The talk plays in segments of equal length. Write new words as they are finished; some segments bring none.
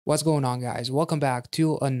What's going on, guys? Welcome back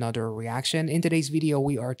to another reaction. In today's video,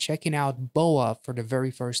 we are checking out BoA for the very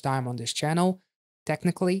first time on this channel.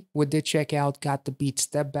 Technically, we did check out Got the Beat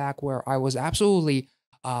Step Back, where I was absolutely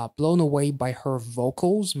blown away by her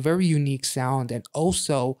vocals. Very unique sound. And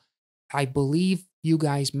also, I believe you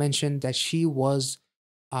guys mentioned that she was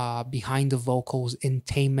behind the vocals in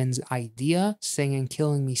Tayman's Idea, singing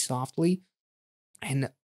Killing Me Softly. And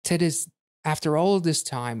to this, after all of this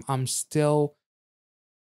time, I'm so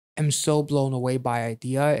blown away by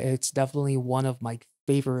Idea. It's definitely one of my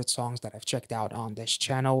favorite songs that I've checked out on this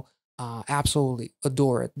channel. Absolutely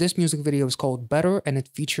adore it. This music video is called Better, and it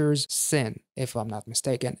features XIN, if I'm not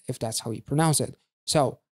mistaken, if that's how you pronounce it.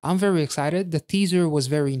 So I'm very excited. The teaser was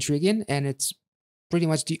very intriguing, and it's pretty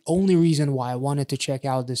much the only reason why I wanted to check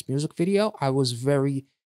out this music video. I was very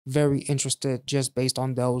interested just based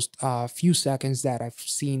on those few seconds that I've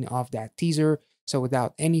seen of that teaser. So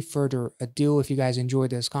without any further ado, if you guys enjoyed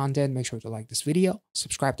this content, make sure to like this video,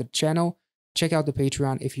 subscribe to the channel, check out the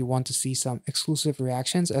Patreon if you want to see some exclusive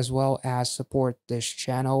reactions, as well as support this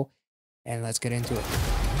channel. And let's get into it.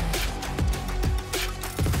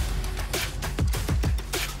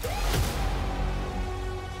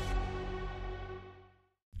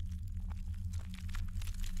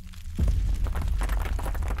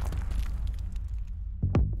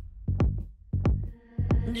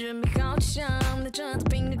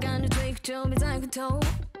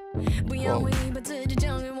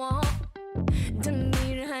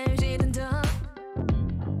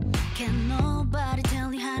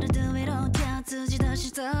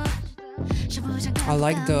 I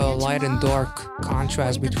like the light and dark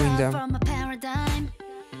contrast between them.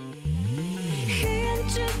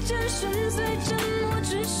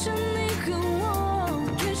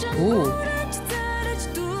 Ooh.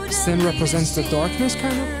 XIN represents the darkness,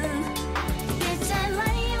 kind of?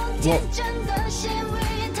 Whoa.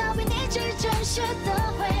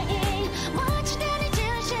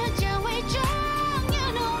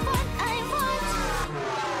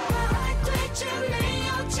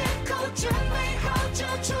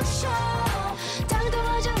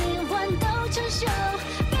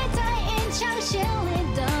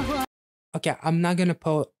 Okay, I'm not gonna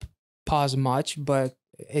pause much, but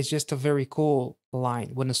it's just a very cool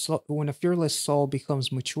line. When a fearless soul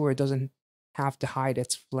becomes mature, it doesn't have to hide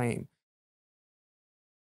its flame.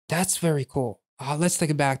 That's very cool. Let's take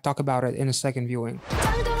it back, talk about it in a second viewing.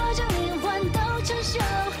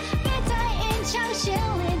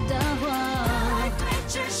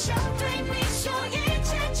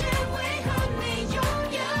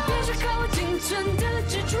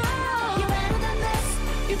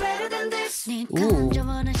 Ooh.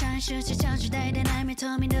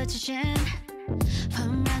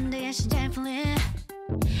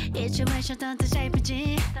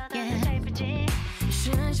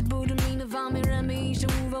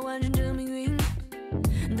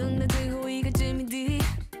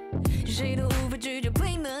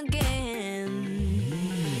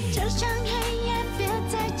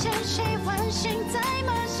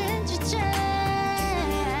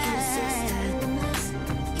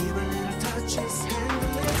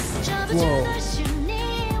 Whoa.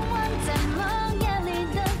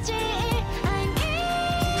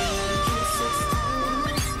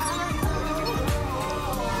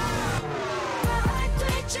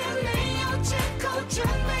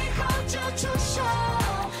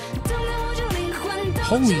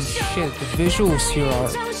 Holy shit, the visuals here are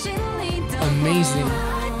amazing.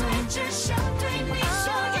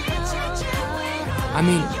 I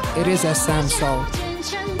mean, it is SM, so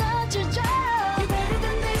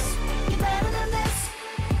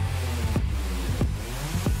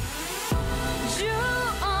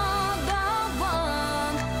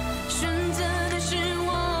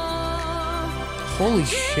holy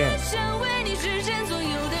shit.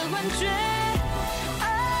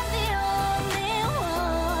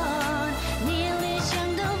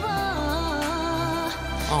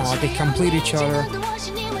 Oh, they complete each other.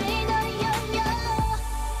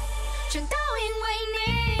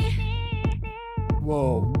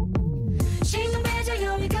 Whoa.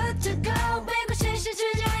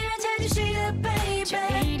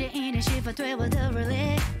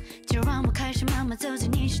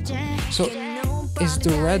 So, is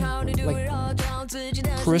the red like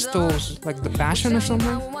crystals, like the passion or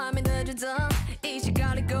something?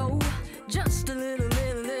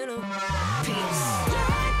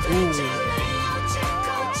 Ooh.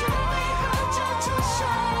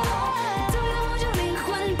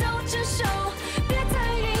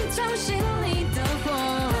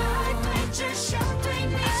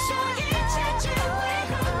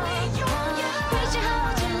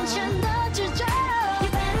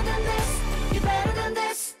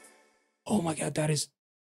 Oh my God, that is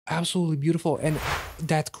absolutely beautiful. And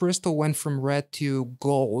that crystal went from red to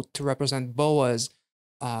gold to represent BoA's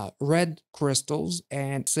red crystals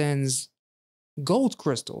and XIN's gold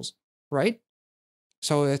crystals, right?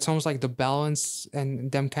 So it's almost like the balance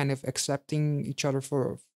and them kind of accepting each other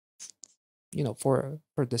for,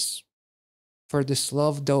 for this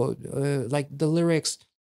love. Though, like the lyrics,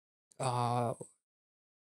 uh,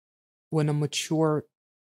 when a mature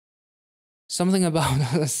something about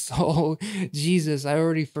the soul, Jesus, I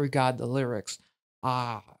already forgot the lyrics.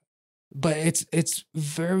 Uh but it's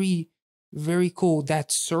very, very cool.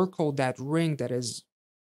 That circle, that ring, that is,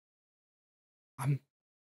 um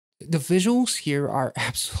the visuals here are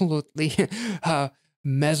absolutely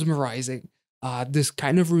mesmerizing. This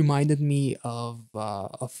kind of reminded me of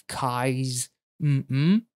Kai's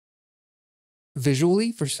mm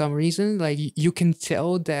visually for some reason. Like you can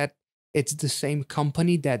tell that it's the same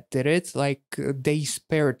company that did it. Like they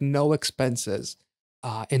spared no expenses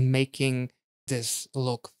in making this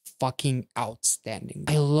look fucking outstanding.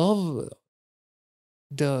 I love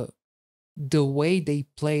the the way they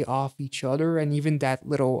play off each other, and even that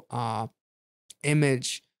little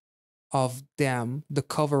image of them, the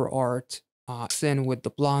cover art, XIN with the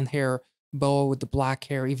blonde hair, BoA with the black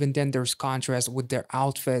hair. Even then, there's contrast with their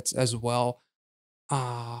outfits as well.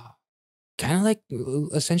 Uh, Kind of like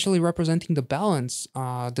essentially representing the balance,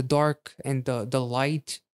 the dark and the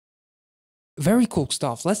light. Very cool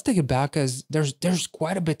stuff. Let's take it back, because there's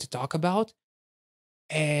quite a bit to talk about,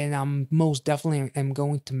 and I'm most definitely am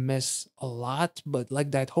going to miss a lot. But like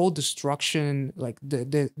that whole destruction, like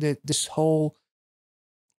this whole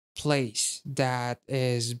place that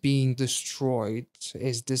is being destroyed,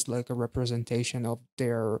 is this like a representation of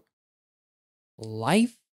their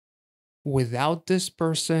life without this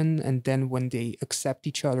person? And then when they accept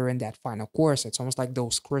each other in that final course, it's almost like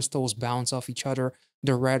those crystals bounce off each other.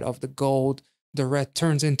 The red of the gold, the red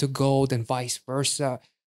turns into gold, and vice versa.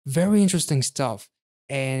 Very interesting stuff.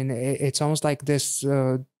 And it's almost like this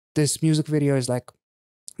music video is like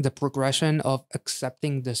the progression of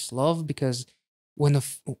accepting this love, because when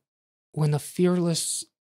when a fearless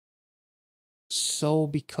soul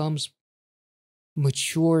becomes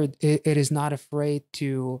matured, it is not afraid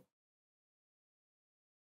to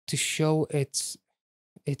show its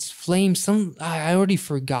flame. Some I already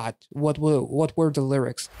forgot what were the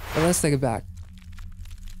lyrics, but let's take it back.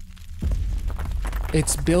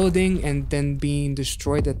 It's building and then being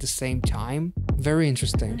destroyed at the same time. Very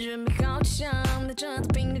interesting.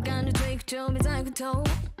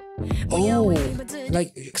 Oh,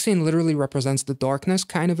 like XIN literally represents the darkness,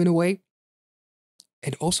 kind of, in a way.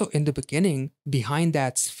 And also in the beginning, behind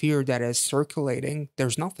that sphere that is circulating,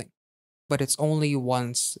 there's nothing. But it's only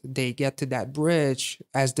once they get to that bridge,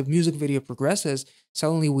 as the music video progresses,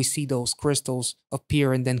 suddenly we see those crystals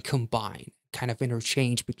appear and then combine, kind of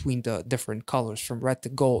interchange between the different colors from red to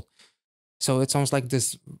gold. So it's almost like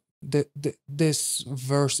this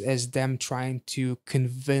verse is them trying to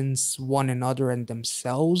convince one another and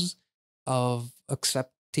themselves of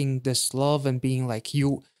accepting this love and being like,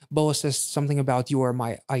 you. BoA says something about you are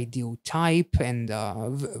my ideal type, and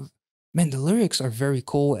man, the lyrics are very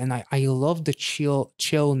cool, and I love the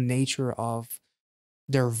chill nature of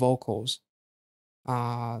their vocals.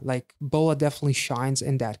 Like BoA definitely shines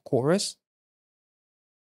in that chorus,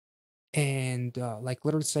 and like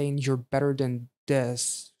literally saying you're better than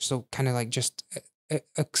this. So kind of like just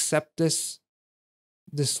accept this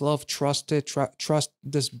love, trust it, trust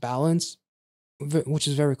this balance, which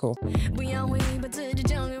is very cool.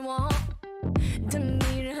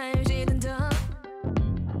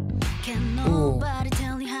 Ooh.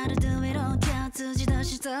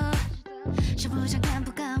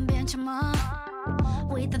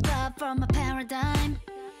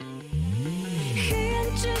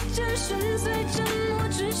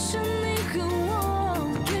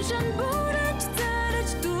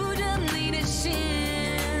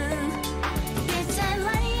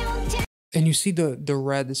 And you see the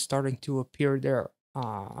red is starting to appear there,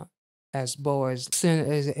 as BoA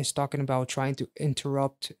is talking about trying to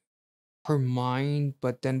interrupt her mind,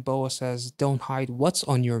 but then BoA says, "Don't hide what's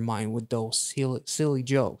on your mind with those silly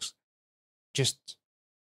jokes. Just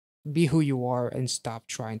be who you are and stop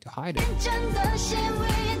trying to hide it."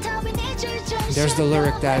 There's the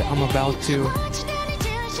lyric that I'm about to.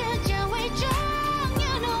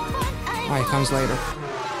 It comes later.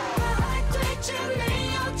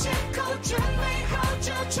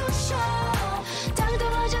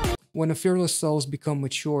 When a fearless souls become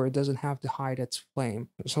mature, it doesn't have to hide its flame.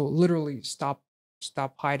 So literally stop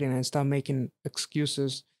hiding and stop making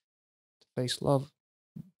excuses to face love.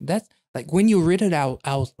 That's like when you read it out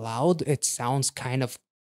loud, it sounds kind of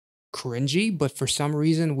cringy, but for some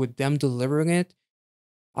reason with them delivering it,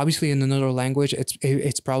 obviously in another language,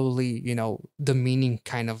 it's probably, you know, the meaning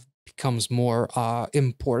kind of becomes more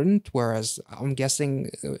important, whereas I'm guessing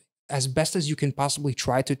as best as you can possibly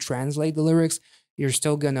try to translate the lyrics, you're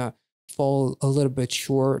still gonna fall a little bit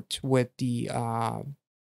short with the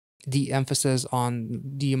emphasis on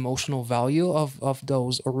the emotional value of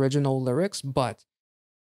those original lyrics. But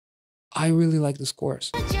I really like this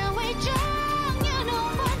chorus.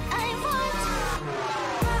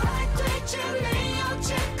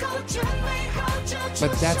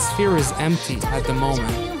 But that sphere is empty at the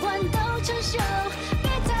moment.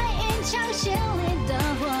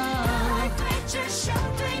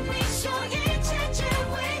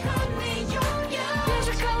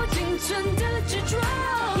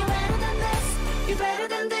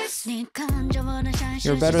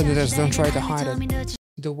 You're better than this, don't try to hide it.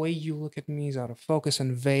 The way you look at me is out of focus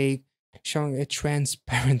and vague, showing a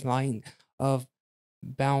transparent line of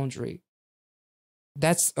boundary.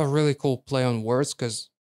 That's a really cool play on words, because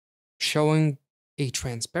showing a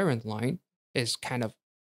transparent line is kind of,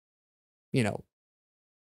 you know,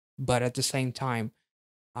 but at the same time,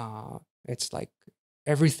 it's like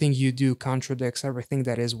everything you do contradicts everything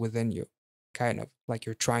that is within you. Kind of like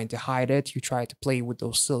you're trying to hide it, you try to play with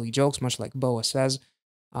those silly jokes, much like BoA says.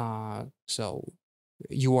 So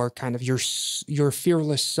you are kind of, your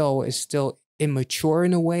fearless soul is still immature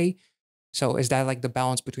in a way. So is that like the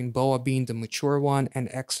balance between BoA being the mature one and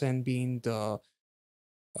XIN being the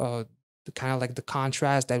kind of like the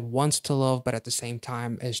contrast that wants to love, but at the same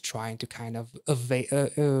time is trying to kind of evade,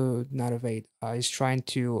 not evade, is trying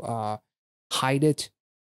to hide it.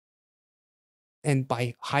 And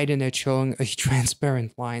by hiding it, showing a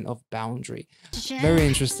transparent line of boundary. Very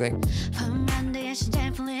interesting.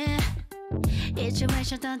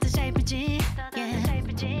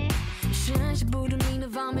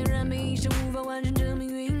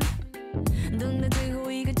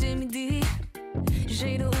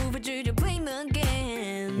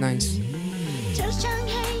 Nice.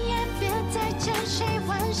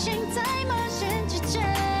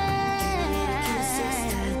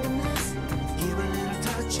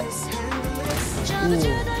 Ooh.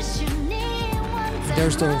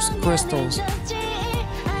 There's those crystals.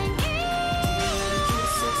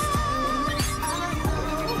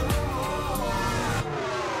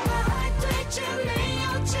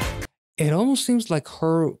 It almost seems like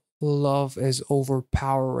her love is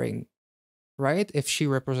overpowering, right? If she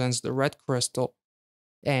represents the red crystal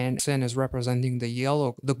and XIN is representing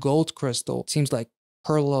the gold crystal, it seems like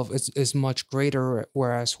her love is much greater,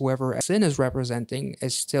 whereas whoever XIN is representing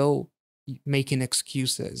is still making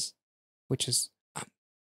excuses, which is, I'm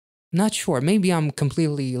not sure. Maybe I'm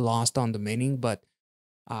completely lost on the meaning, but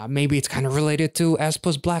maybe it's kind of related to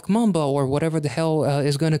aespa's Black Mamba or whatever the hell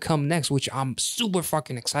is going to come next, which I'm super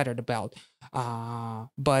fucking excited about.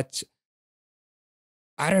 But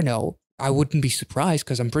I don't know. I wouldn't be surprised,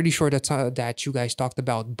 because I'm pretty sure that you guys talked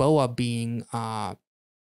about BoA being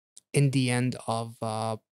in the end of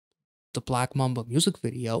the Black Mamba music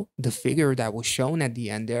video, the figure that was shown at the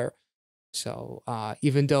end there. So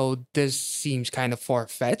even though this seems kind of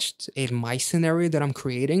far-fetched in my scenario that I'm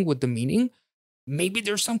creating with the meaning, maybe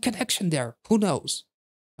there's some connection there. Who knows?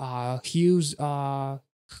 Hughes, the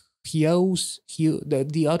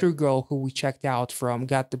other girl who we checked out from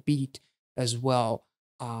Got the Beat as well.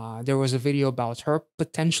 There was a video about her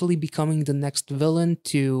potentially becoming the next villain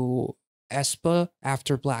to aespa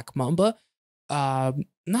after Black Mamba.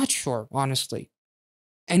 Not sure, honestly.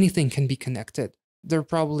 Anything can be connected. They're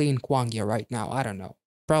probably in Kwangia right now. I don't know.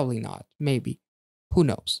 Probably not. Maybe. Who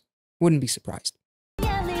knows? Wouldn't be surprised.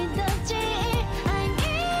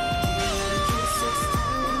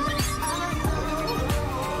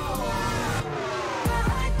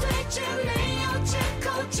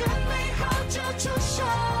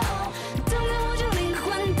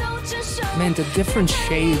 Man, the different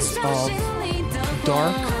shades of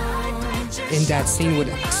dark in that scene with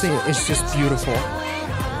XIN is just beautiful.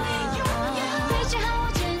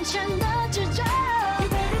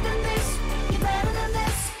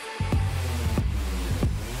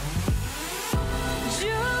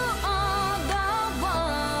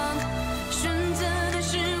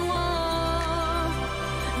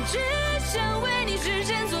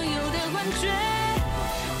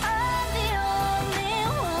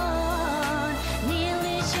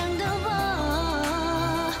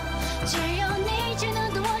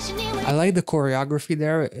 I like the choreography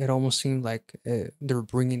there. It almost seemed like they're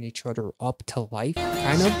bringing each other up to life,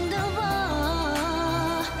 kind of.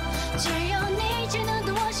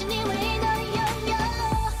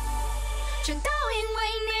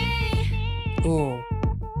 Oh,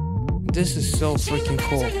 This is so freaking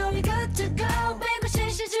cool.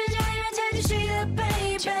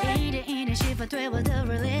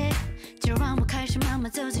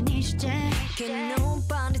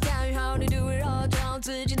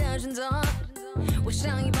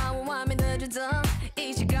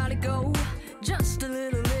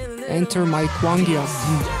 Enter my Kwangyo.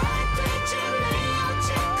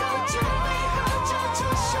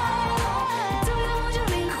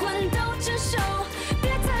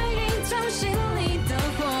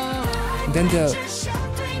 Then the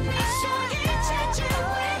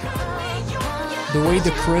way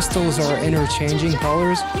the crystals are interchanging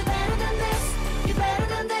colors,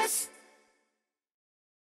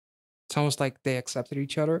 it's almost like they accepted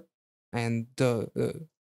each other, and the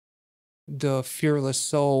fearless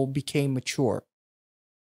soul became mature,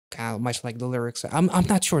 kind of much like the lyrics. I'm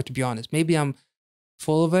not sure, to be honest. Maybe I'm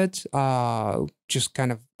full of it. Just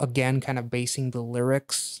kind of basing the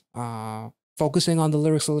lyrics, focusing on the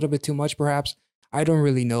lyrics a little bit too much, perhaps. I don't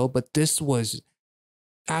really know, but this was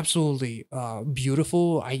absolutely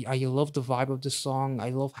beautiful. I love the vibe of the song. I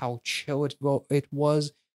love how chill it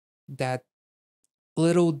was. That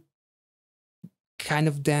little kind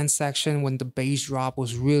of dance section when the bass drop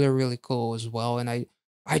was really cool as well. And I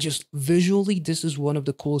just visually, this is one of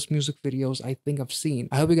the coolest music videos I think I've seen.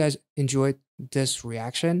 I hope you guys enjoyed this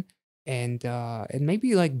reaction, and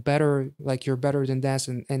maybe like better, like you're better than this,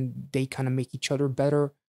 and they kind of make each other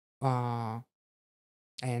better, and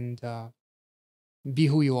be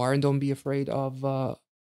who you are and don't be afraid of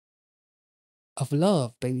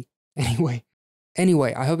love, baby.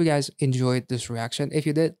 Anyway, I hope you guys enjoyed this reaction. If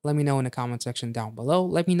you did, let me know in the comment section down below.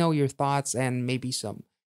 Let me know your thoughts and maybe some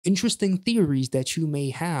interesting theories that you may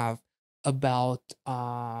have about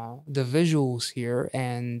the visuals here.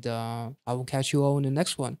 And I will catch you all in the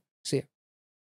next one. See ya.